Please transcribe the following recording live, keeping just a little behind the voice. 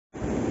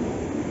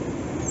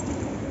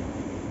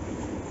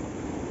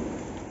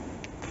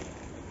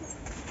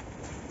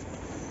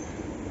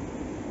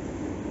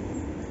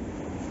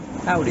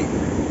Howdy.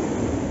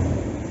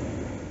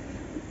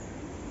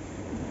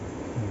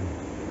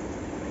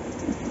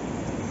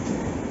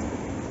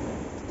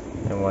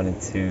 I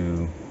wanted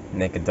to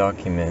make a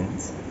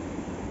document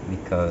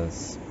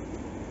because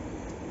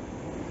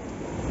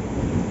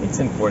it's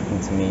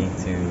important to me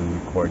to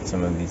record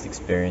some of these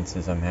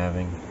experiences I'm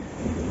having.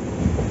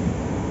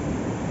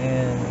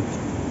 And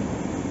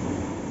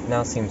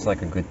now seems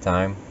like a good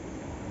time.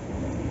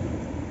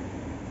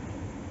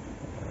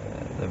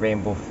 The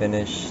rainbow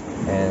finished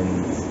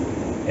and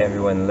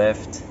everyone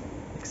left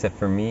except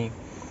for me.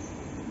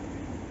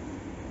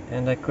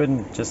 And I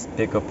couldn't just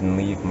pick up and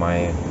leave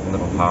my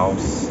little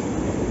house.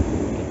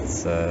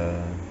 It's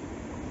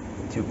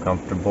too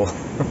comfortable.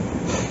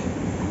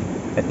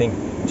 I think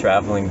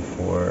traveling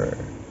for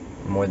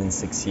more than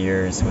 6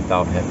 years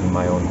without having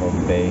my own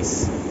home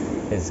base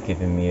has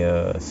given me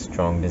a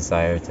strong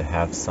desire to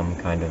have some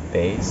kind of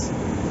base.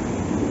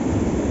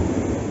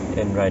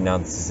 And right now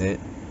this is it.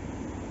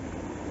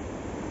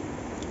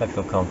 I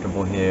feel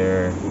comfortable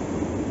here.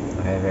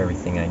 I have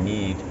everything I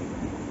need.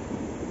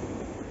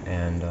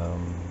 And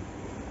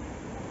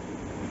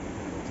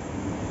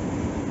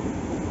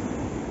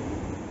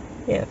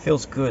yeah, it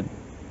feels good.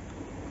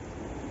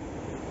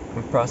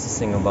 I'm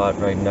processing a lot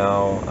right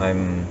now.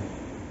 I'm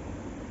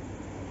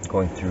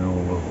going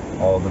through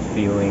all the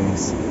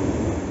feelings,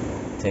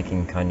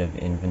 taking kind of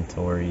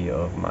inventory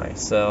of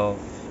myself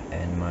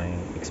and my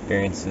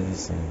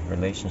experiences and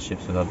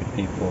relationships with other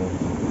people.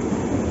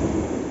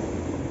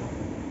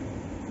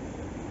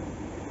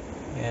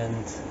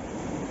 And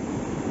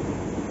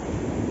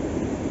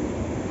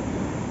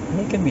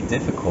it can be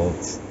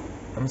difficult.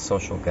 I'm a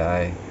social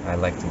guy. I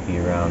like to be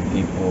around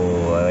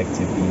people. I like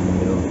to be in the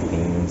middle of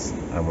things.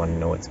 I want to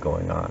know what's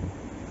going on.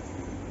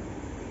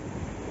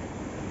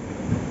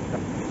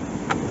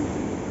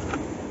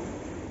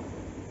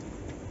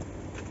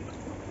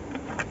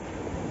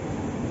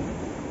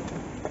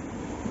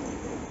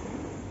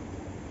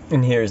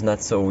 And here is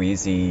not so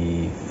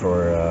easy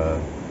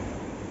for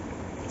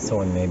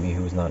someone maybe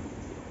who's not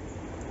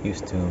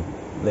used to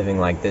living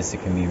like this.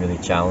 It can be really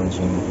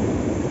challenging.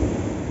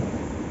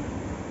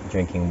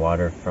 Drinking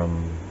water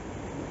from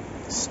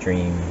the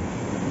stream.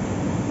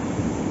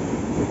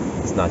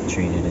 It's not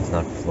treated, it's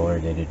not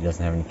fluoridated, it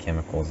doesn't have any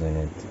chemicals in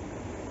it.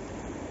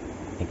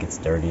 It gets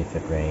dirty if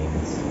it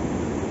rains.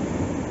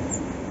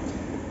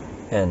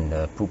 And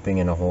pooping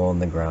in a hole in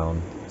the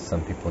ground.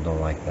 Some people don't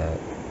like that.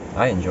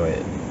 I enjoy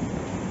it.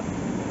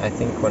 I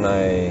think when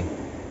I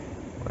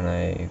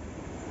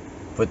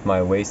put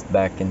my waste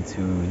back into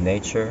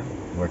nature,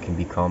 where it can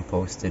be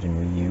composted and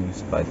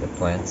reused by the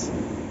plants,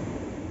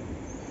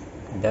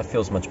 that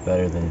feels much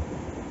better than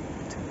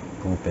to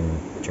poop in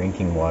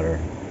drinking water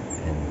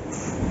and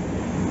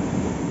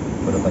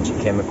put a bunch of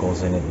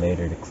chemicals in it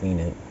later to clean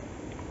it.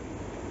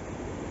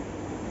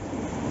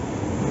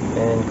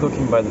 And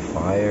cooking by the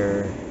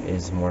fire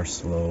is more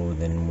slow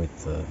than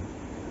with the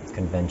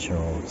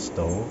conventional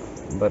stove,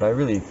 but I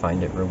really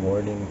find it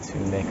rewarding to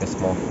make a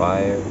small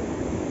fire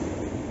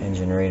and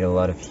generate a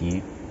lot of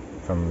heat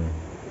from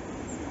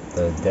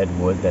the dead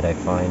wood that I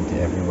find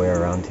everywhere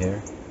around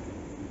here.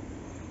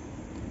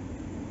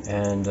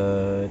 And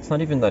it's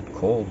not even that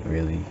cold,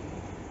 really.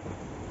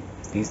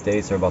 These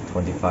days are about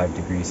 25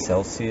 degrees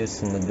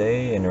Celsius in the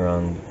day and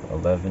around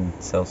 11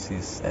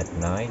 Celsius at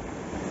night.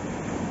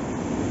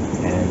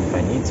 And if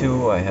I need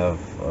to, I have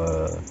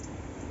a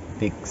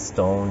big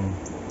stone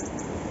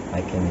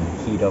I can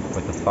heat up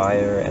with a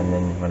fire, and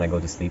then when I go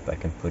to sleep I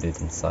can put it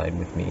inside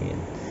with me.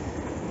 And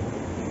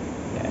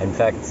yeah, in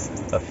fact,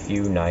 a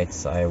few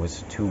nights I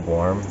was too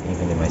warm,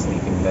 even in my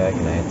sleeping bag,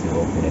 and I had to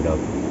open it up.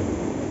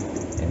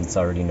 And it's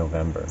already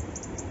November.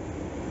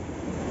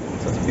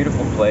 So it's a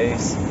beautiful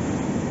place,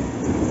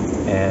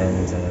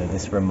 and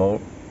this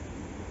remote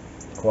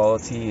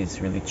quality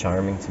is really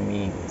charming to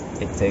me.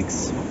 It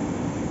takes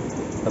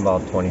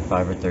about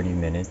 25 or 30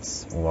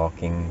 minutes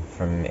walking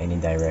from any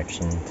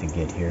direction to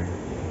get here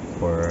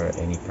for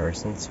any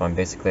person, so I'm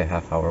basically a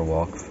half-hour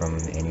walk from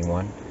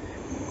anyone.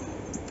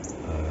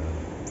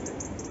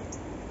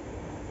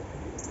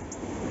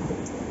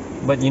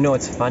 But you know,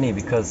 it's funny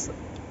because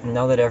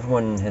now that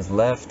everyone has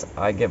left,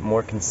 I get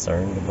more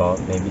concerned about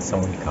maybe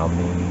someone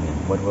coming,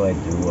 and what will I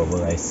do, what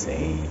will I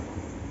say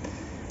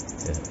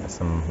to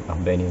some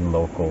Albanian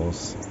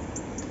locals.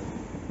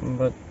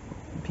 But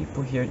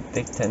people here,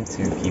 they tend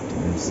to keep to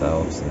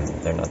themselves, and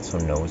they're not so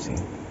nosy.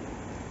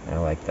 I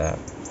like that.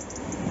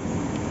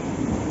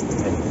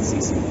 I see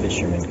some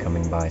fishermen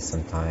coming by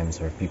sometimes,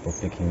 or people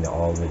picking the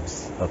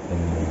olives up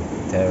in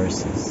the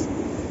terraces.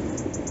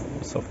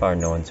 So far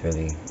no one's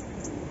really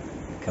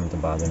come to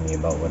bother me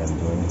about what I'm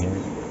doing here.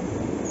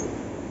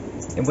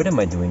 And what am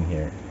I doing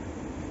here?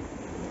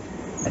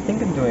 I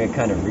think I'm doing a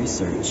kind of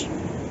research.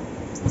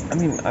 I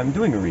mean, I'm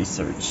doing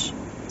research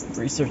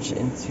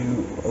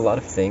into a lot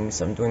of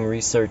things. I'm doing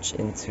research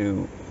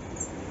into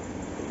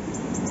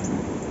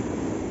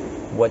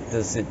what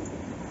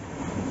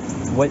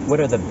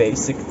are the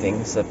basic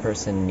things a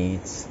person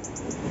needs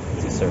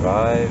to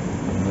survive.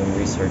 I'm doing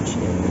research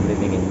in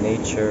living in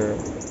nature,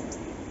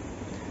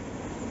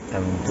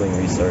 I'm doing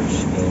research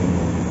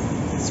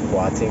in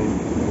squatting.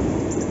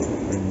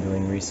 I'm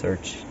doing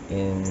research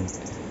in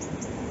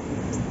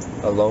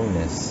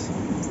aloneness.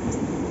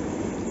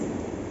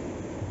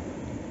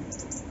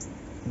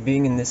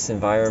 Being in this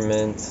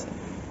environment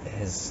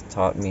has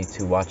taught me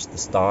to watch the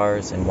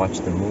stars and watch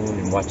the moon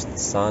and watch the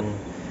sun,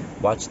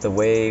 watch the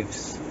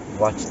waves,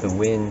 watch the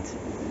wind,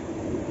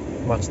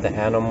 watch the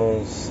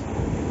animals,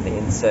 the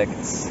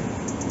insects,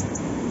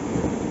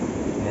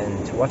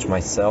 and to watch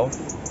myself.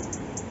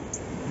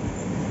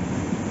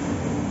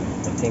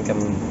 I think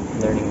I'm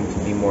learning to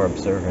be more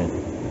observant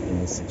in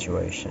this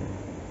situation,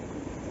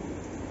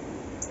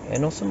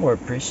 and also more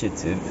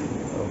appreciative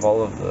of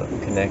all of the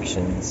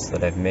connections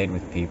that I've made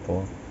with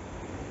people.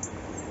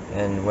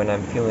 And when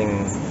I'm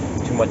feeling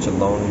too much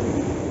alone,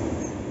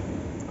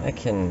 I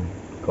can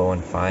go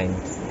and find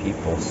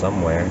people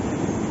somewhere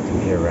to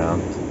be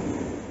around,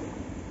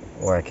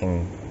 or I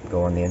can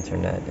go on the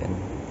internet and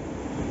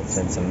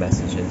send some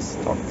messages,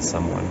 talk to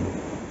someone.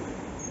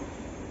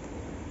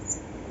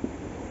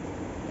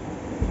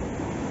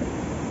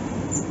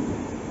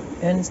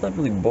 And it's not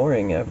really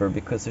boring ever,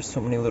 because there's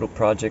so many little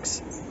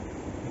projects.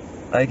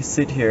 I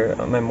sit here,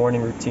 my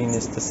morning routine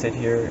is to sit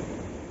here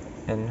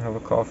and have a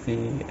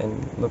coffee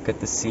and look at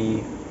the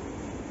sea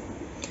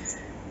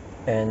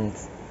and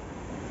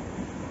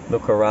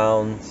look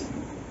around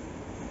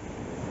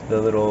the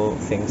little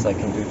things I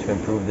can do to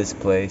improve this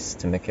place,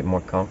 to make it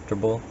more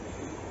comfortable.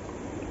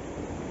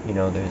 You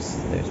know,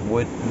 there's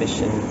wood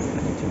mission.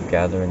 I need to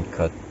gather and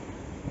cut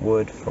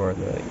wood for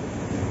the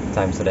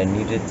times that I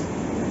need it.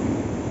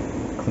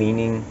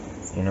 Cleaning,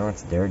 you know,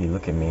 it's dirty.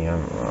 Look at me.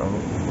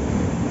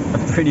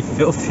 I'm pretty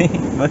filthy,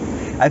 but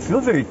I feel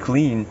very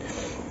clean.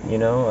 You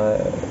know,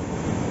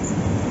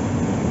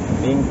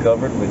 being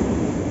covered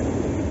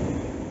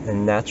with the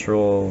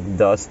natural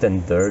dust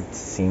and dirt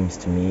seems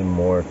to me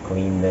more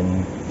clean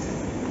than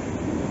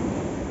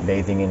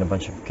bathing in a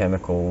bunch of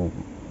chemical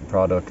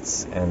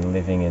products and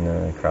living in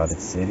a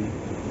crowded city.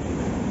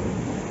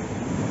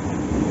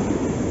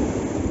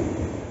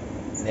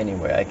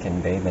 Anyway, I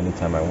can bathe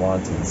anytime I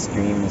want. The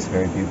stream is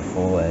very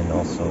beautiful, and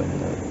also in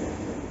the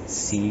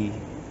sea.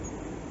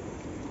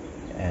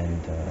 And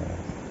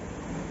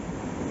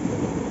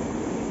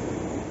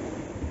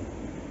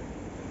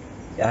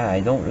yeah, I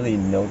don't really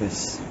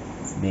notice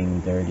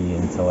being dirty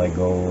until I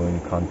go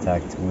in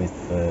contact with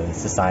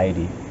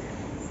society,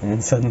 and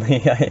then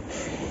suddenly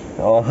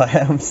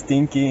I'm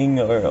stinking,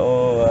 or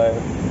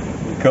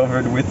I'm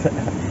covered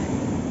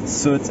with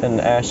soot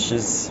and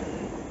ashes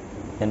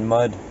and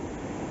mud.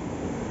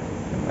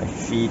 And my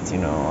feet, you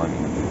know,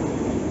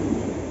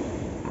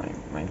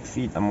 my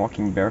feet, I'm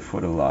walking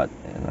barefoot a lot,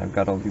 and I've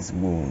got all these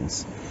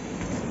wounds.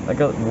 I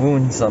got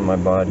wounds on my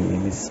body,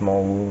 these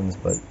small wounds,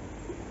 but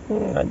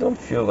I don't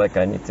feel like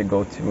I need to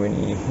go to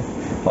any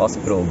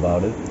hospital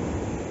about it.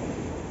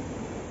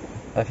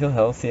 I feel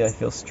healthy, I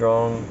feel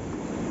strong.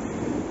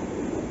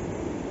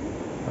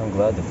 I'm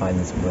glad to find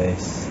this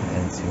place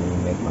and to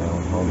make my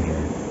own home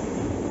here.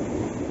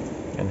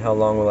 And how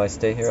long will I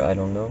stay here? I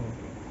don't know.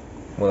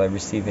 Will I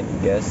receive any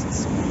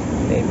guests?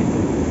 Maybe.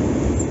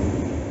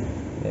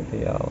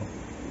 Maybe I'll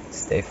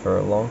stay for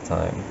a long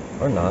time,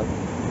 or not.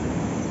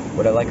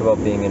 What I like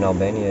about being in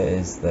Albania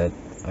is that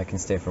I can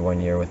stay for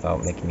 1 year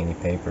without making any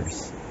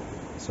papers,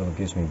 so it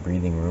gives me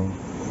breathing room.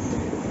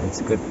 And it's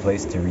a good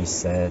place to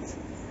reset.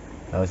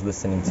 I was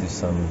listening to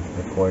some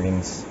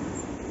recordings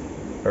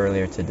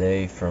earlier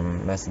today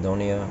from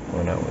Macedonia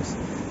when I was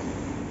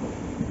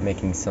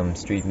making some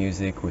street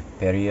music with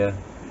Peria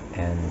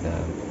and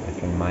my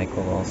friend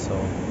Michael also.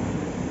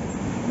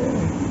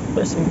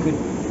 There's some good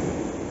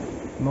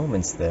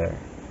moments there.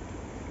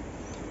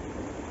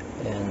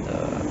 And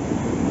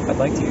I'd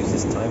like to use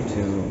this time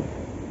to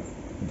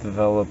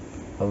develop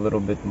a little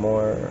bit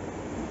more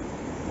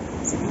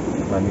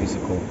my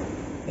musical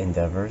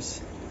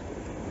endeavors.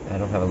 I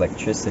don't have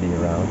electricity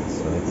around,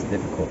 so it's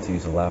difficult to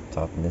use a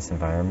laptop in this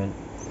environment.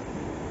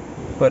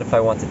 But if I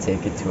want to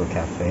take it to a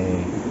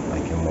cafe, I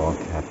can walk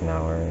half an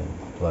hour and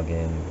plug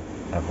in,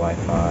 have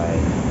Wi-Fi,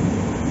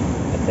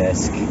 a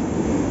desk.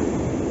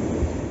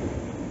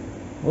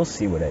 We'll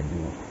see what I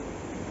do.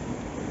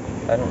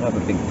 I don't have a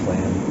big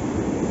plan,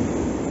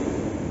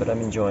 but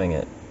I'm enjoying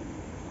it.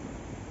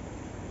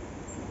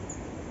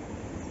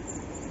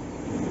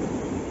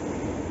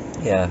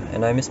 Yeah,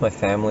 and I miss my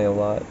family a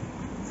lot.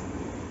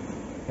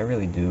 I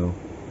really do.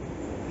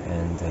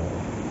 And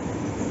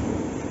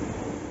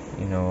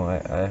you know,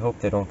 I hope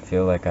they don't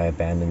feel like I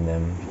abandoned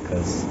them,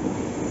 because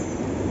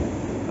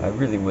I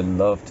really would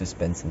love to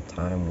spend some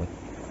time with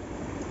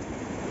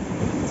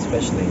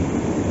especially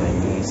my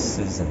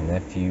nieces and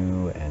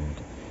nephew, and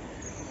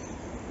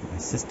my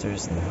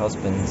sisters and their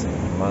husbands, and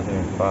my mother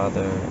and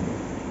father,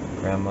 and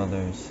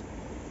grandmothers,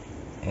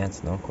 aunts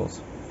and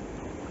uncles.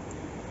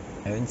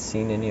 I haven't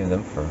seen any of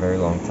them for a very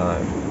long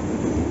time.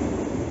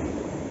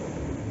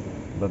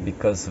 But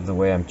because of the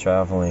way I'm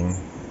traveling,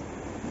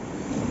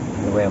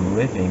 the way I'm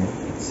living,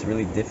 it's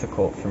really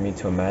difficult for me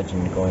to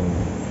imagine going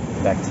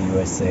back to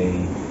USA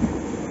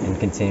and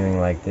continuing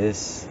like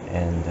this,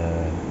 and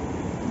I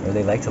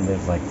really like to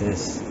live like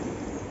this.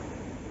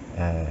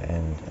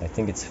 And I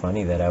think it's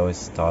funny that I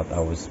always thought I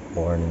was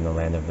born in the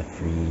land of the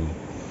free,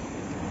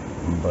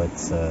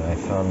 but I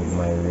found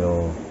my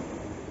real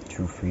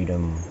true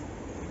freedom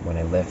when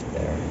I left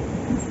there.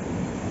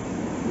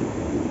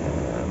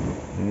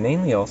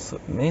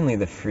 Mainly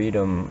the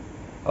freedom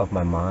of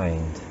my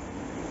mind,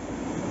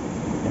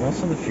 and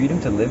also the freedom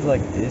to live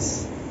like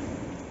this.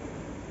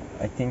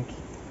 I think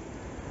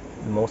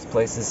most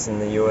places in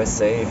the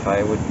USA, if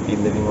I would be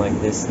living like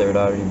this, there would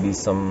already be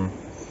some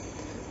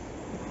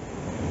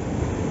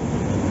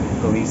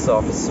police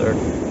officer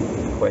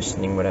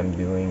questioning what I'm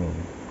doing.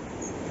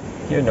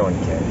 And here no one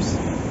cares.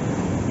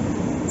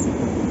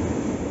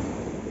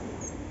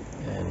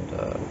 And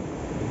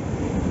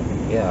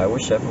yeah, I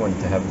wish everyone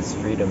to have this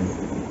freedom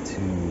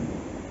to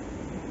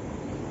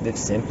live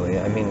simply.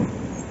 I mean,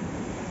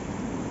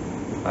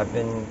 I've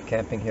been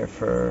camping here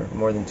for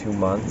more than 2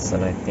 months,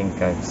 and I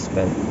think I've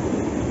spent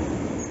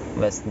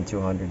less than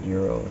 200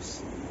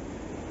 euros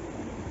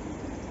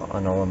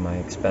on all of my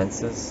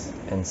expenses,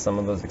 and some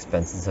of those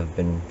expenses have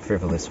been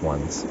frivolous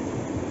ones,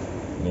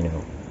 you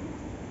know,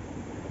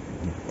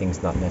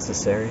 things not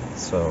necessary.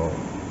 So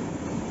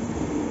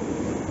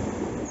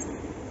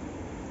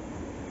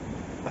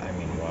I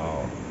mean,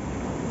 wow,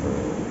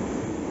 for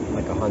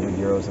like 100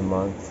 euros a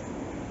month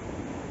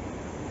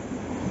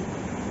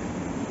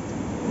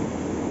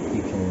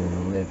you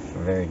can live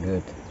very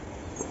good.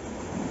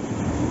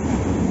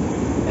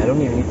 I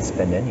don't even need to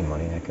spend any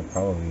money. I could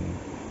probably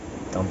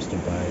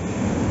dumpster dive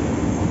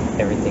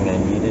everything I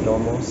needed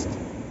almost.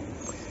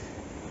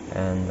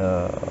 And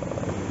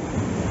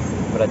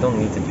but I don't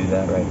need to do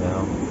that right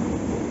now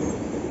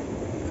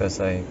because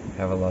I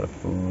have a lot of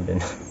food,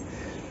 and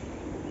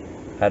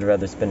I'd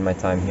rather spend my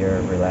time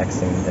here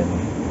relaxing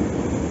than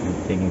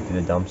digging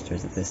through the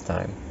dumpsters at this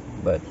time.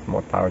 But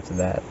more power to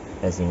that,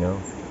 as you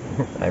know.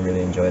 I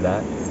really enjoy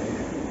that.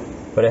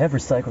 But I have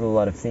recycled a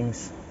lot of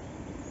things,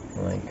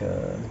 like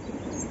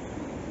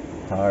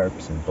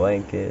tarps and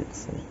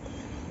blankets and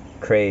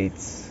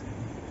crates,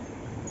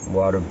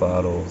 water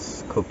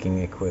bottles, cooking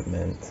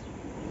equipment.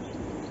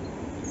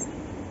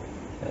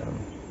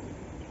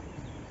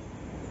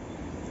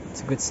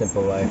 It's a good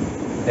simple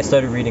life. I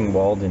started reading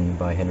Walden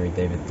by Henry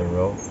David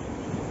Thoreau,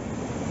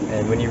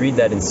 and when you read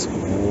that in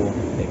school,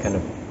 they kind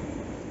of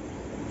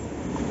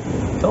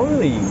don't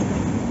really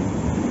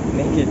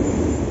make it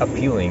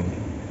appealing.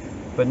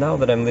 But now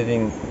that I'm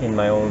living in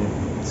my own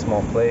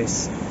small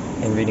place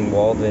and reading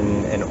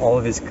Walden and all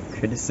of his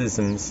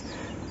criticisms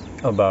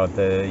about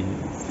the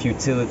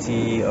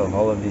futility of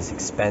all of these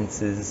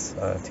expenses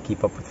to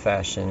keep up with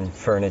fashion,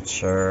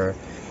 furniture,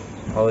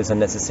 all these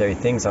unnecessary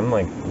things, I'm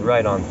like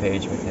right on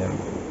page with him.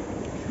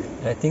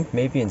 And I think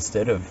maybe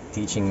instead of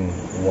teaching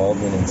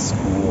Walden in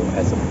school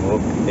as a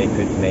book, they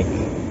could make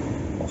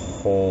a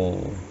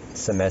whole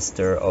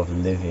semester of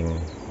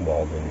living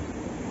Walden.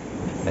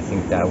 I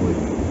think that would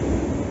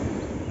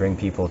bring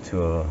people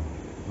to a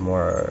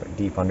more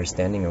deep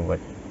understanding of what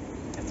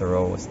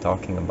Thoreau was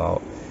talking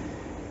about.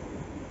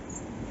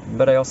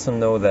 But I also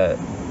know that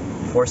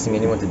forcing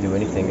anyone to do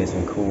anything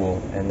isn't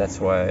cool, and that's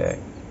why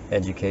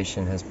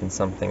education has been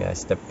something I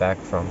stepped back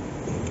from,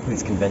 at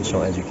least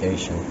conventional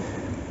education.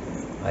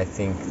 I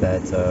think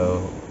that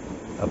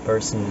a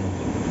person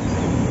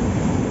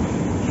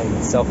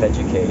can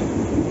self-educate,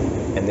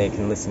 and they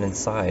can listen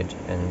inside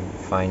and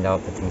find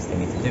out the things they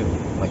need to do.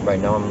 Like right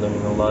now I'm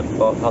learning a lot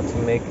about how to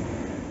make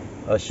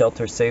a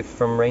shelter safe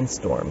from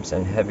rainstorms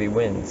and heavy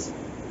winds.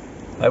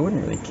 I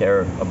wouldn't really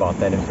care about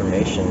that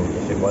information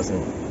if it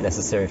wasn't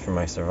necessary for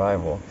my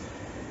survival.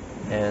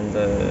 And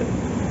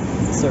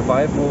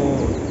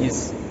survival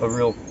is a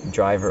real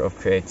driver of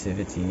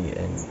creativity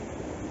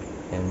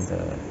and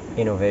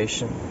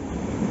innovation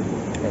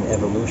and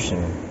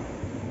evolution.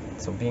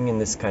 So being in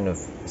this kind of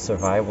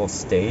survival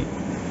state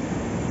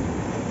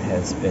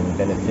has been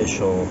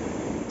beneficial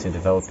to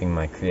developing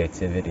my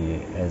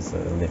creativity as a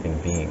living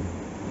being.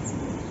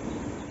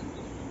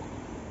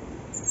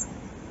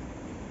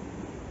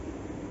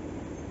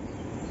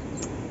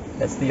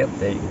 That's the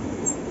update.